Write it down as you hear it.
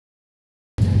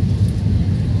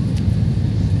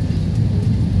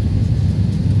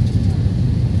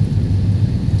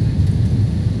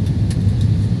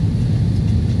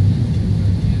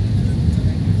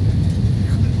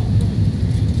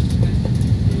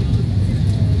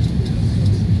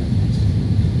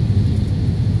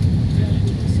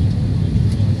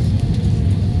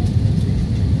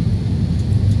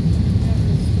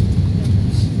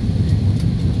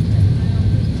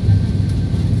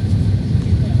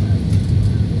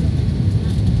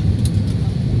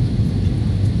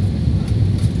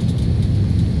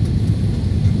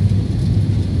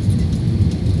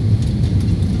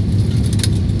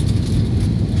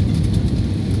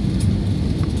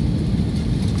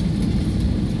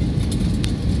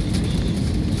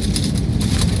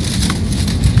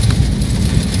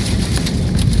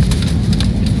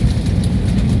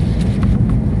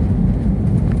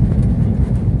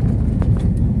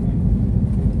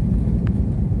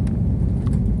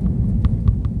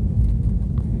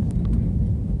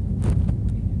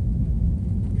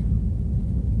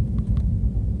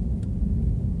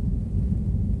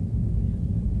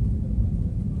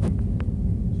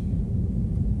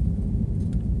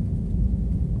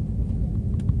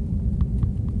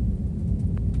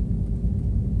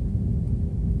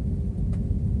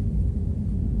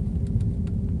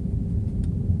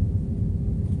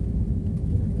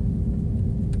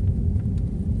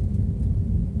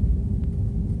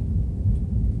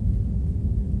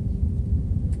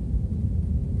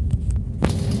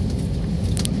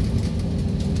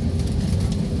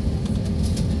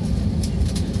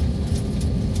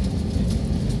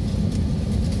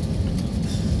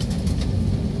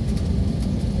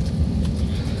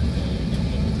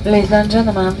Ladies and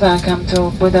gentlemen, welcome to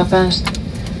Budapest.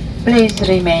 Please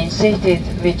remain seated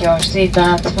with your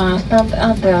seatbelts fastened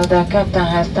until the captain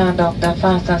has turned off the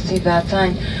fasten seatbelt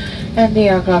sign and the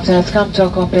aircraft has come to a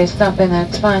complete stop in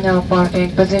its final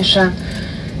parking position.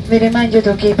 We remind you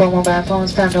to keep your mobile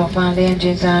phones turned off while the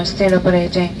engines are still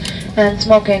operating, and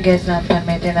smoking is not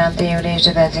permitted until you reach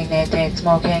the designated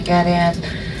smoking areas.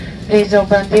 Please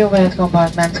open the overhead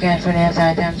compartments carefully as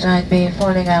items might be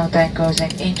falling out and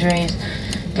causing injuries.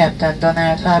 Captain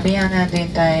Donát Fábián and the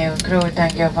entire crew,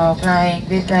 thank you for flying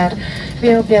Wizzair.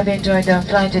 We hope you have enjoyed the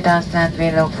flight with us and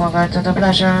we look forward to the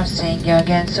pleasure of seeing you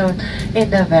again soon in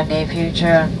the very near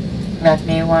future. Let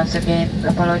me once again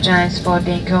apologize for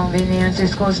the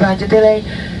inconveniences caused by the delay.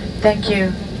 Thank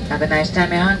you. Have a nice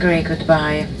time in Hungary.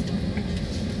 Goodbye.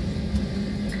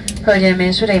 Hölgyeim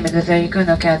és Uraim, üdvözöljük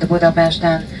Önöket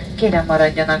Budapesten! Kérem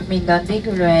maradjanak mindaddig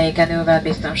ülőhelyeken ülve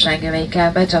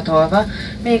biztonságöveikkel becsatolva,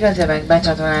 még az övek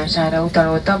becsatolására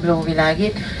utaló tabló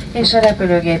világít, és a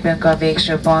repülőgépünk a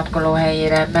végső parkoló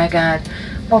helyére megállt.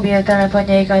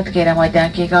 Mobiltelefonjaikat kérem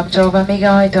hagyják kikapcsolva, míg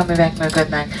a hajtóművek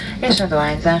működnek, és a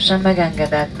dohányzás sem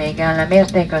megengedett, még el nem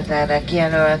érték az erre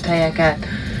kijelölt helyeket.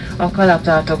 A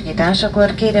kalaptartók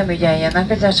nyitásakor kérem ügyeljenek,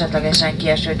 az esetlegesen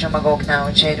kieső csomagok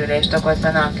nehogy sérülést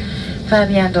okozzanak.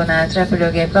 Fábián Donát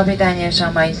repülőgép kapitány és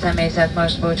a mai személyzet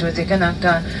most búcsúzik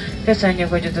Önöktől. Köszönjük,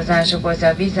 hogy utazásukhoz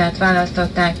a Wizzairt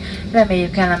választották,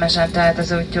 reméljük kellemesen telt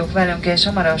az útjuk velünk, és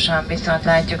hamarosan viszont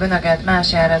látjuk Önöket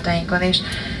más járatainkon is.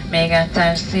 Még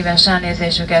egyszer szíves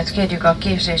elnézésüket kérjük a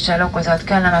késéssel okozott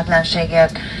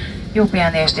kellemetlenségért. Jó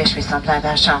pihenést és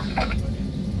viszontlátásra!